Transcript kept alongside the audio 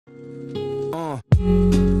Hello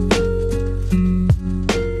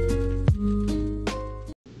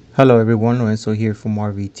everyone, Lorenzo here from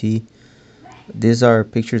RVT. These are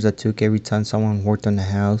pictures I took every time someone worked on the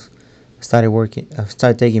house. I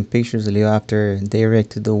started taking pictures a little after they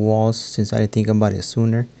erected the walls since I didn't think about it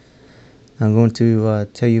sooner. I'm going to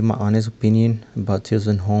tell you my honest opinion about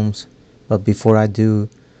Tilson Homes, but before I do,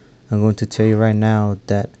 I'm going to tell you right now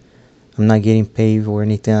that I'm not getting paid or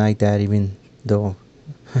anything like that, even though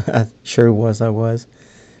I sure I was.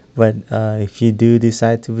 But if you do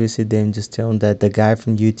decide to visit them, just tell them that the guy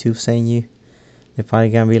from YouTube sent you. They're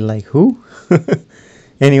probably gonna be like, who?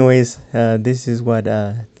 Anyways, this is what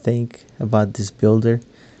I think about this builder.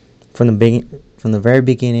 From the very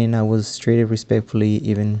beginning, I was treated respectfully,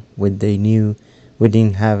 even when they knew we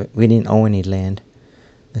didn't own any land.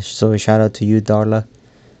 So shout out to you, Darla.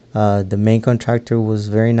 The main contractor was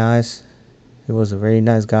very nice. He was a very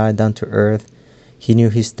nice guy, down to earth. He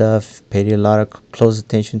knew his stuff, paid a lot of close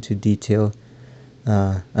attention to detail.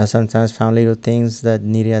 I sometimes found little things that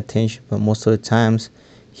needed attention, but most of the times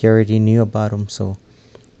he already knew about them. So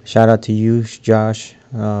shout out to you, Josh.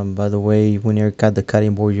 By the way, we never got the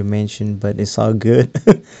cutting board you mentioned, but it's all good.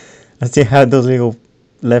 I still have those little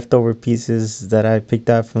leftover pieces that I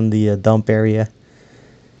picked up from the dump area.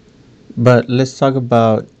 But let's talk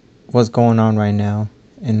about what's going on right now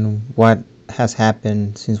and what has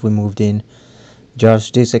happened since we moved in.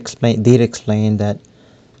 Josh did explain that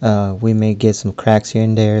we may get some cracks here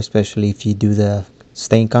and there, especially if you do the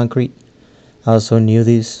stained concrete. I also knew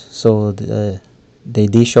this, so they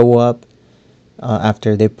did show up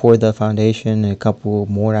after they poured the foundation, and a couple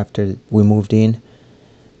more after we moved in.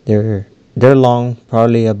 They're long,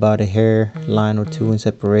 probably about a hair line or two in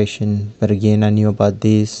separation. But again, I knew about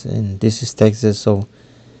this, and this is Texas, so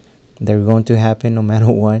they're going to happen no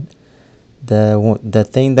matter what. The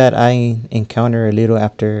thing that I encountered a little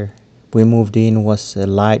after we moved in was a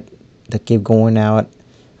light that kept going out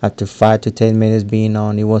after 5 to 10 minutes being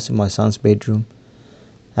on. It was in my son's bedroom.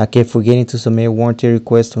 I kept forgetting to submit a warranty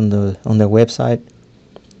request on the website,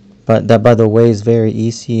 but that, by the way, is very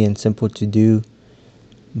easy and simple to do.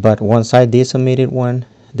 But once I did submit one,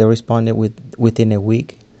 they responded within a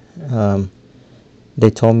week. They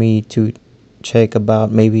told me to check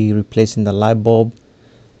about maybe replacing the light bulb,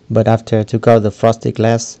 but after I took out the frosted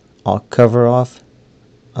glass cover off,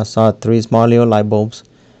 I saw 3 small little light bulbs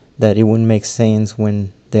that it wouldn't make sense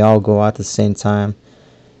when they all go out at the same time.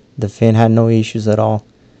 The fan had no issues at all.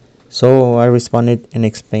 So I responded and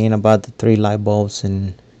explained about the 3 light bulbs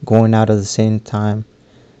and going out at the same time.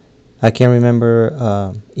 I can't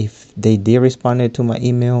remember if they did respond to my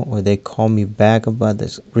email or they called me back about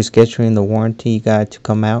this rescheduling the warranty guy to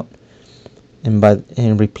come out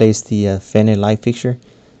and replace the fan and light fixture.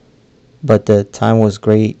 But the time was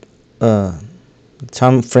great. The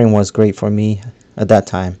time frame was great for me at that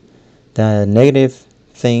time. The negative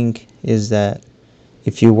thing is that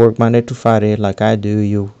if you work Monday to Friday like I do,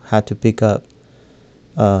 you have to pick a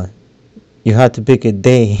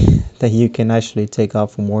day that you can actually take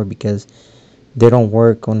off from work because they don't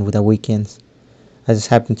work on the weekends. I just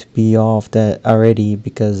happened to be off that already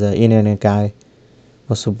because the internet guy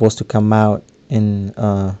was supposed to come out and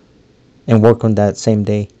work on that same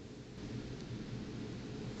day.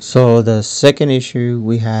 So the second issue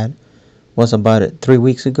we had was about 3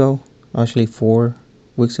 weeks ago, actually 4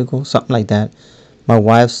 weeks ago, something like that. My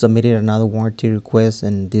wife submitted another warranty request,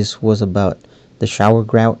 and this was about the shower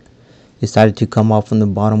grout. It started to come off from the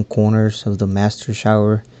bottom corners of the master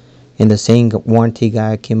shower, and the same warranty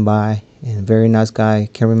guy came by, and very nice guy,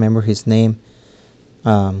 can't remember his name,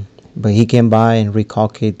 but he came by and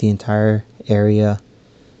recaulked the entire area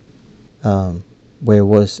where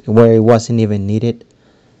it wasn't even needed.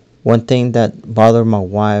 One thing that bothered my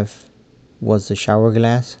wife was the shower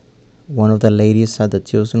glass. One of the ladies at the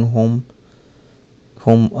Tilson Home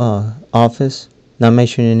office, not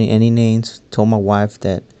mentioning any names, told my wife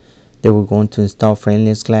that they were going to install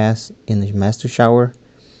frameless glass in the master shower.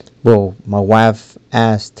 Well, my wife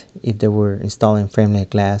asked if they were installing frameless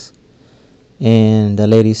glass, and the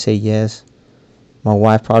lady said yes. My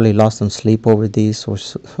wife probably lost some sleep over this,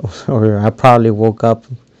 or I probably woke up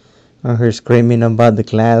on her screaming about the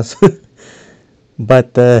glass.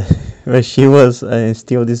 But she was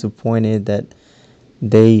still disappointed that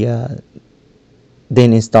they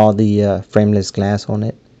didn't install the frameless glass on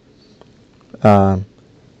it.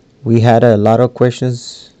 We had a lot of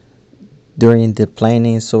questions during the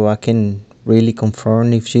planning, so I can really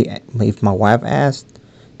confirm if my wife asked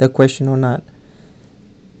the question or not.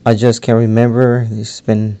 I just can't remember. It's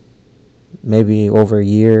been maybe over a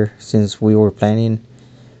year since we were planning,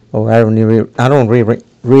 or I don't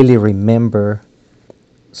really remember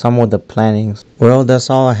some of the plannings. Well, that's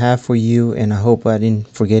all I have for you, and I hope I didn't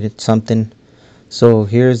forget something. So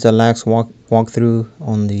here's the last walkthrough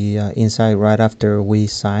on the inside right after we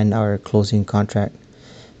signed our closing contract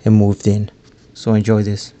and moved in. So enjoy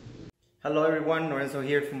this. Hello everyone, Lorenzo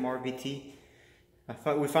here from RVT.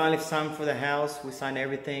 We finally signed for the house. We signed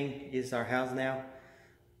everything. It's our house now.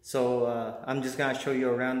 So I'm just gonna show you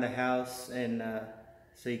around the house, and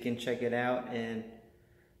so you can check it out. And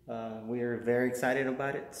we are very excited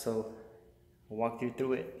about it. So I'll walk you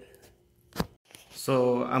through it.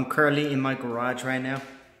 So I'm currently in my garage right now.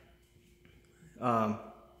 Um,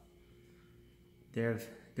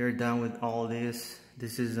 they're done with all this.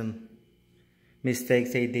 This is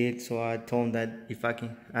mistakes they did, so I told them that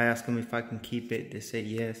I asked them if I can keep it. They said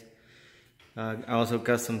yes. I also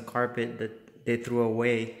got some carpet that they threw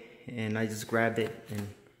away, and I just grabbed it, and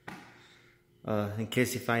in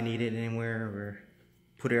case if I need it anywhere, or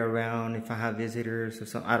put it around if I have visitors or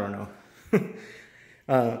something. I don't know.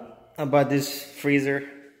 I bought this freezer.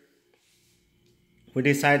 We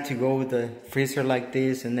decided to go with the freezer like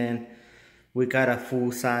this, and then we got a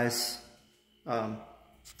full size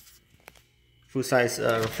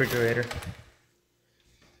refrigerator.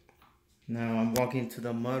 Now I'm walking to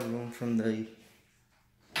the mud room from the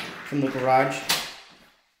garage.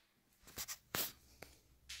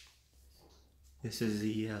 This is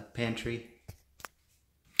the pantry.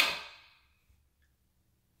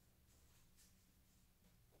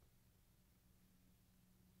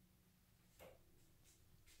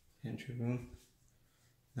 Pantry room.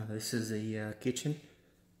 Now this is the kitchen.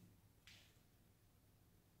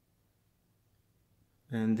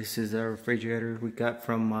 And this is our refrigerator we got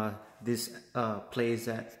from this place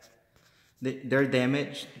that they're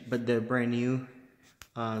damaged, but they're brand new.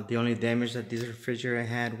 The only damage that this refrigerator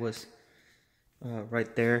had was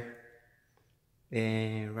right there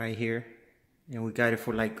and right here, and we got it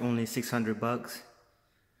for like only 600 bucks.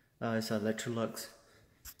 It's an Electrolux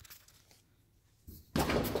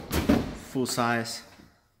full size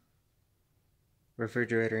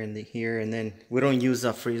refrigerator in here. And then we don't use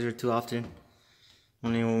a freezer too often,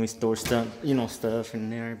 only when we store stuff, stuff in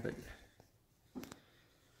there, but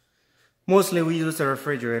mostly we use the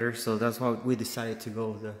refrigerator, so that's why we decided to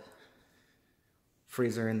go with the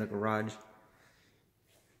freezer in the garage.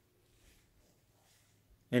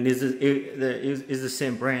 And it's the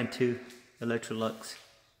same brand too, Electrolux,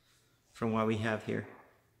 from what we have here.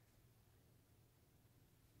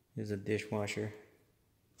 Here's a dishwasher.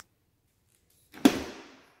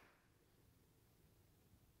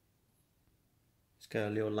 It's got a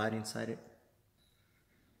little light inside it.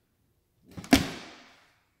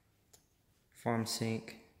 Farm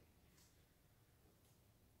sink.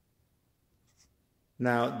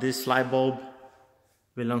 Now this light bulb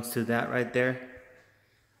belongs to that right there.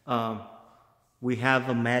 We have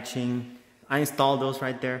a matching. I installed those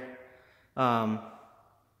right there.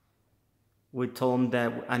 We told him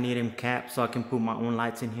that I need him capped so I can put my own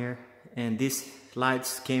lights in here. And these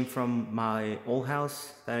lights came from my old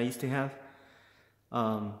house that I used to have.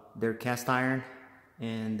 They're cast iron,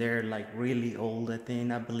 and they're like really old. I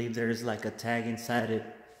believe there's like a tag inside it.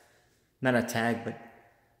 Not a tag, but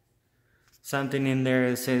something in there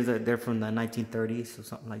that says that they're from the 1930s or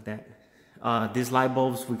something like that. These light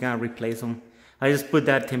bulbs, we gotta replace them. I just put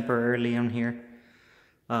that temporarily on here.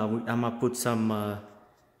 I'm gonna put some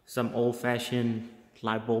old-fashioned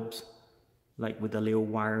light bulbs, like with the little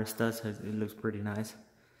wire and stuff. It looks pretty nice.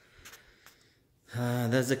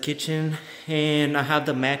 That's the kitchen, and I have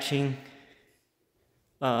the matching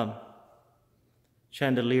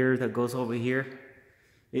chandelier that goes over here.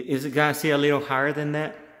 Is it gonna sit a little higher than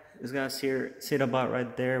that? It's gonna sit about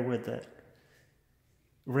right there where the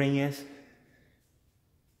ring is,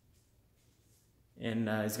 and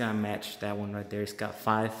it's gonna match that one right there. It's got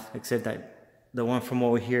 5, except that the one from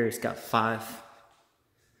over here, it's got 5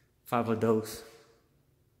 of those.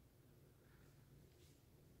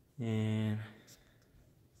 And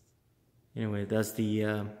anyway, that's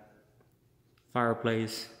the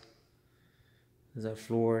fireplace. There's a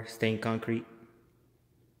floor, stained concrete.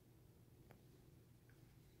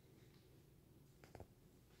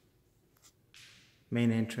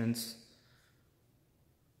 Main entrance.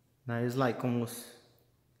 Now it's like almost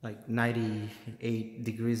like 98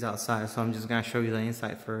 degrees outside, so I'm just gonna show you the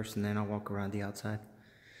inside first, and then I'll walk around the outside.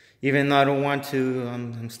 Even though I don't want to,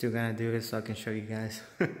 I'm still gonna do it so I can show you guys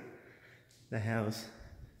the house.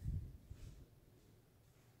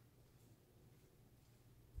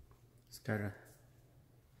 It's got a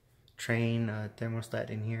train thermostat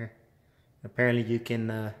in here. Apparently you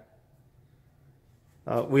can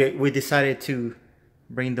we decided to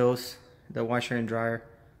bring those, the washer and dryer.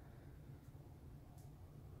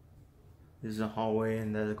 This is a hallway,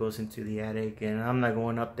 and that goes into the attic, and I'm not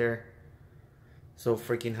going up there. So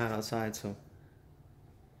freaking hot outside. So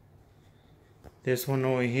this one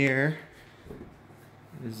over here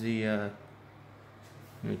is the let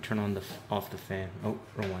me turn on the off the fan. Oh,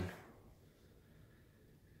 wrong one.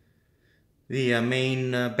 The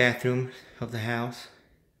main bathroom of the house.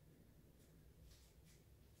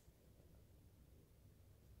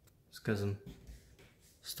 It's because I'm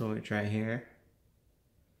storage right here.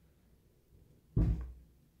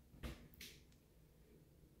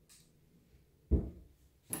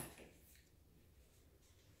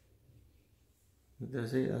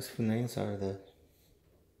 That's it. That's from the inside of the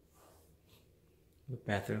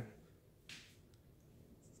bathroom.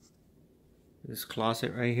 This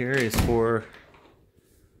closet right here is for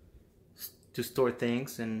to store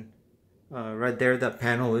things, and right there that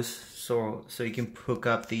panel is so you can hook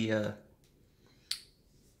up the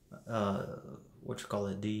what you call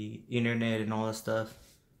it, the internet and all that stuff,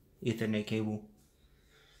 Ethernet cable.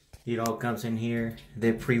 It all comes in here.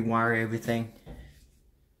 They pre-wire everything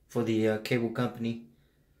for the cable company,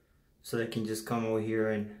 so they can just come over here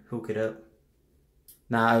and hook it up.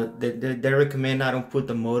 Now they recommend I don't put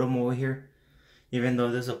the modem over here, even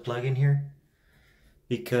though there's a plug in here,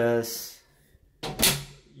 because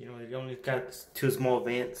you know it only got 2 small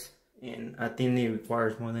vents, and I think it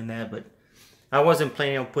requires more than that. But I wasn't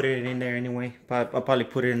planning on putting it in there anyway. I'll probably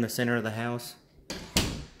put it in the center of the house.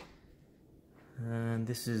 And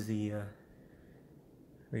this is the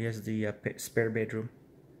I guess the spare bedroom.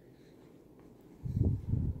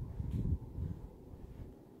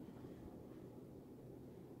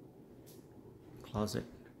 Closet.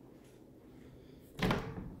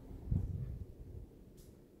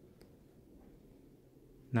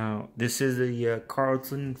 Now this is the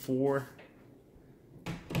Carlton IV.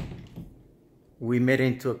 We made it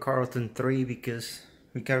into a Carlton III because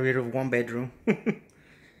we got rid of 1 bedroom.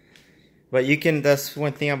 But you can, that's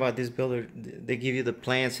one thing about this builder, they give you the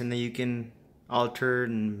plans and then you can alter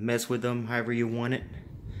and mess with them however you want it.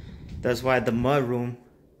 That's why the mud room,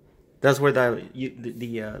 that's where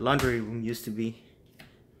the laundry room used to be.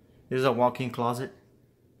 There's a walk-in closet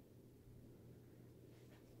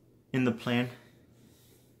in the plan.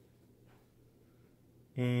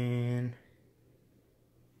 And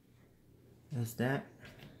that's that.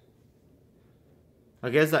 I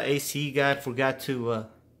guess the AC guy forgot to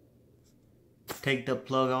take the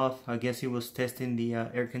plug off. I guess he was testing the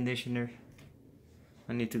air conditioner.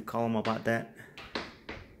 I need to call him about that.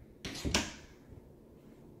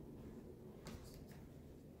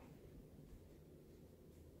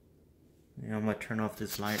 Yeah, I'm gonna turn off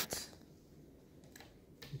these lights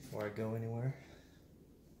before I go anywhere.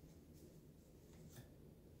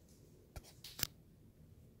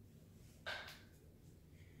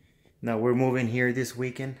 Now we're moving here this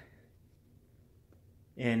weekend,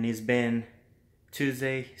 and it's been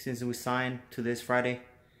Tuesday since we signed to this Friday,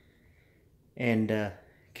 and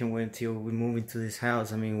can't wait until we move into this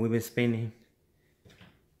house. I mean, we've been spending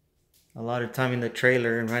a lot of time in the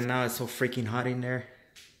trailer, and right now it's so freaking hot in there.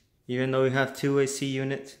 Even though we have 2 AC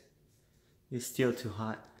units, it's still too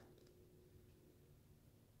hot.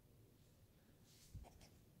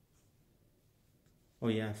 Oh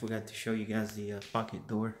yeah, I forgot to show you guys the pocket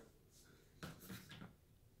door.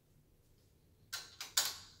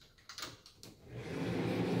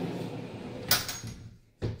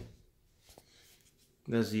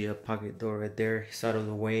 There's the pocket door right there. It's out of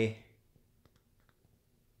the way.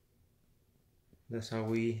 That's how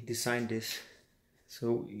we designed this.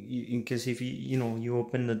 So in case if you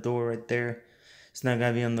open the door right there, it's not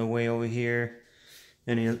gonna be on the way over here,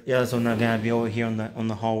 and it's also not gonna be over here on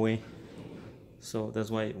the hallway. So that's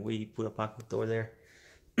why we put a pocket door there.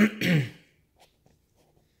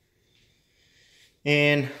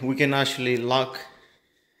 And we can actually lock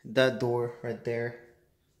that door right there.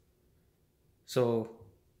 So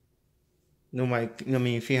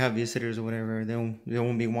if you have visitors or whatever, they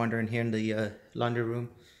won't be wandering here in the laundry room.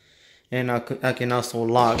 And I can also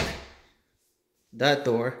lock that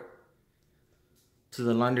door to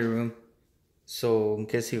the laundry room, so in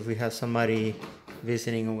case if we have somebody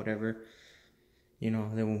visiting or whatever, they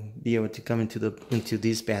won't be able to come into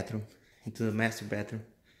this bathroom, into the master bathroom.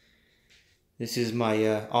 This is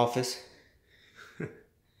my office.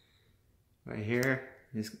 Right here.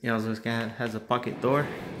 This also has a pocket door.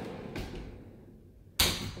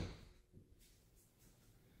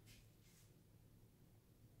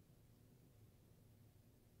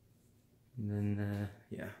 And then,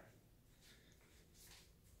 yeah.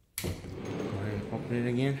 Go ahead and open it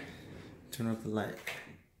again. Turn off the light.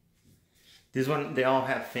 This one, they all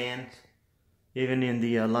have fans, even in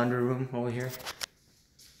the laundry room over here.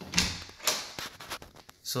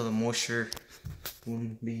 so the moisture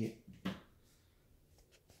won't be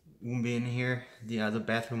in here. The other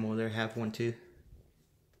bathroom over there have one too,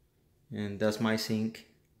 and that's my sink.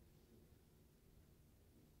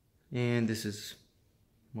 And this is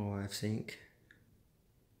my wife's sink.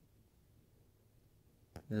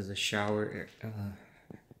 There's a shower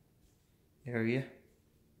area.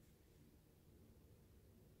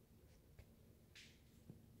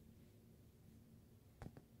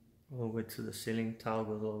 All the way to the ceiling. Towel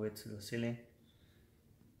goes all the way to the ceiling.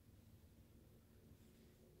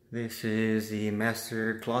 This is the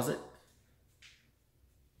master closet.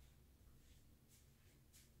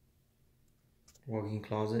 Walk-in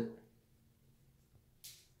closet.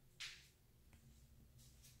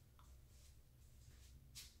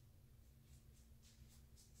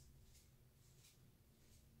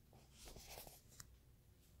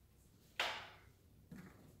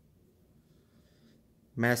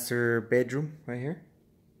 Master bedroom right here.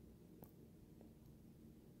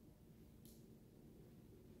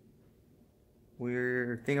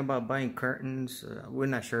 We're thinking about buying curtains. We're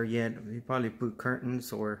not sure yet. We probably put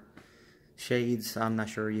curtains or shades. I'm not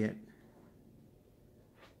sure yet.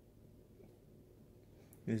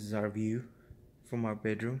 This is our view from our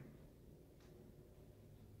bedroom.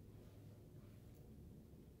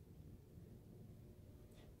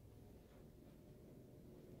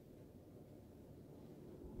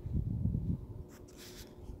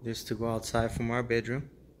 Just to go outside from our bedroom.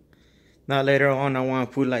 Now later on I want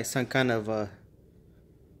to put like some kind of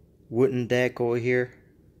wooden deck over here,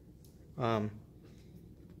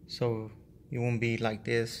 so it won't be like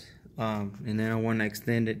this, and then I want to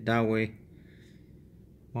extend it that way.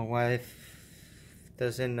 My wife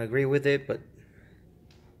doesn't agree with it, but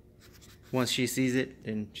once she sees it,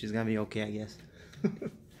 then she's gonna be okay, I guess.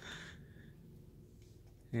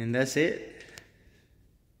 And that's it.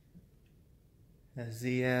 That's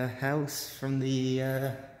the house from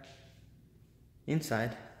the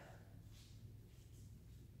inside.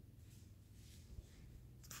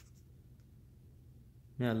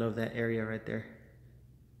 Yeah, I love that area right there.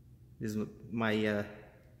 This is my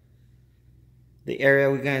the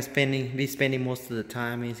area we're gonna be spending most of the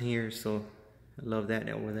time is here, so I love that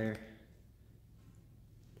over there.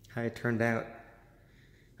 How it turned out.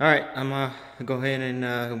 Alright, I'm gonna go ahead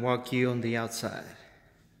and walk you on the outside.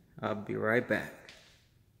 I'll be right back.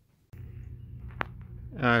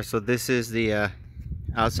 Alright, so this is the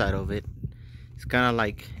outside of it. It's kind of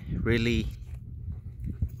like really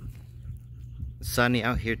sunny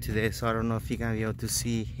out here today, so I don't know if you're gonna be able to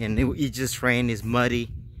see. And it just rained. It's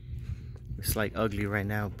muddy. It's like ugly right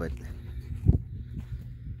now, but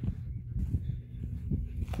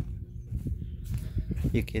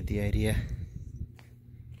you get the idea.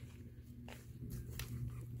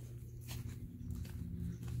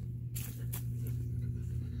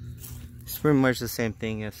 It's pretty much the same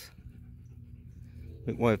thing as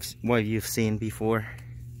what you've seen before.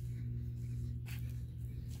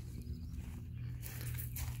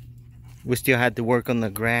 We still had to work on the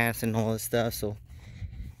grass and all that stuff, so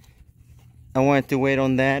I wanted to wait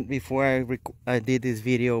on that before I did this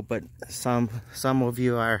video. But some of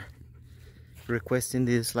you are requesting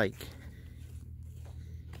this, like,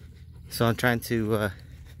 so I'm trying to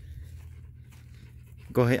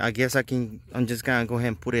go ahead. I guess I'm just gonna go ahead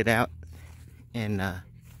and put it out, and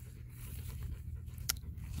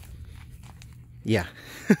yeah.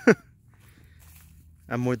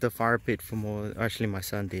 I moved the fire pit from actually my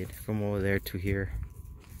son did, from over there to here.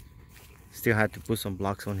 Still had to put some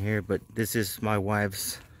blocks on here, but this is my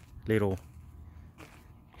wife's little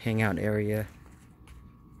hangout area.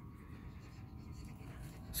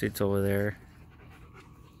 Sits over there.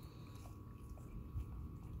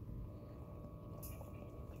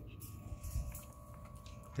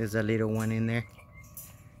 There's a little one in there.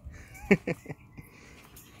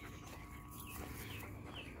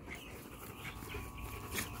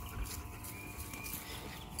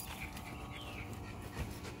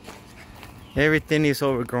 Everything is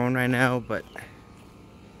overgrown right now, but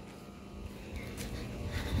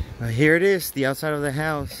here it is, the outside of the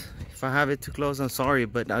house. If I have it too close, I'm sorry,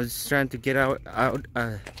 but I was just trying to get out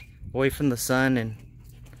away from the sun, and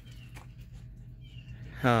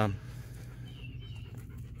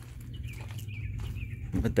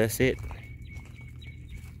but that's it.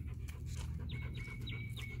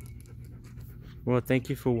 Well, thank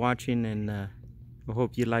you for watching, and I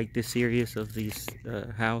hope you like this series of this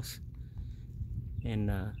house.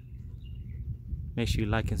 And make sure you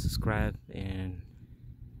like and subscribe, and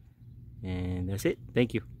that's it.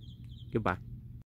 Thank you. Goodbye.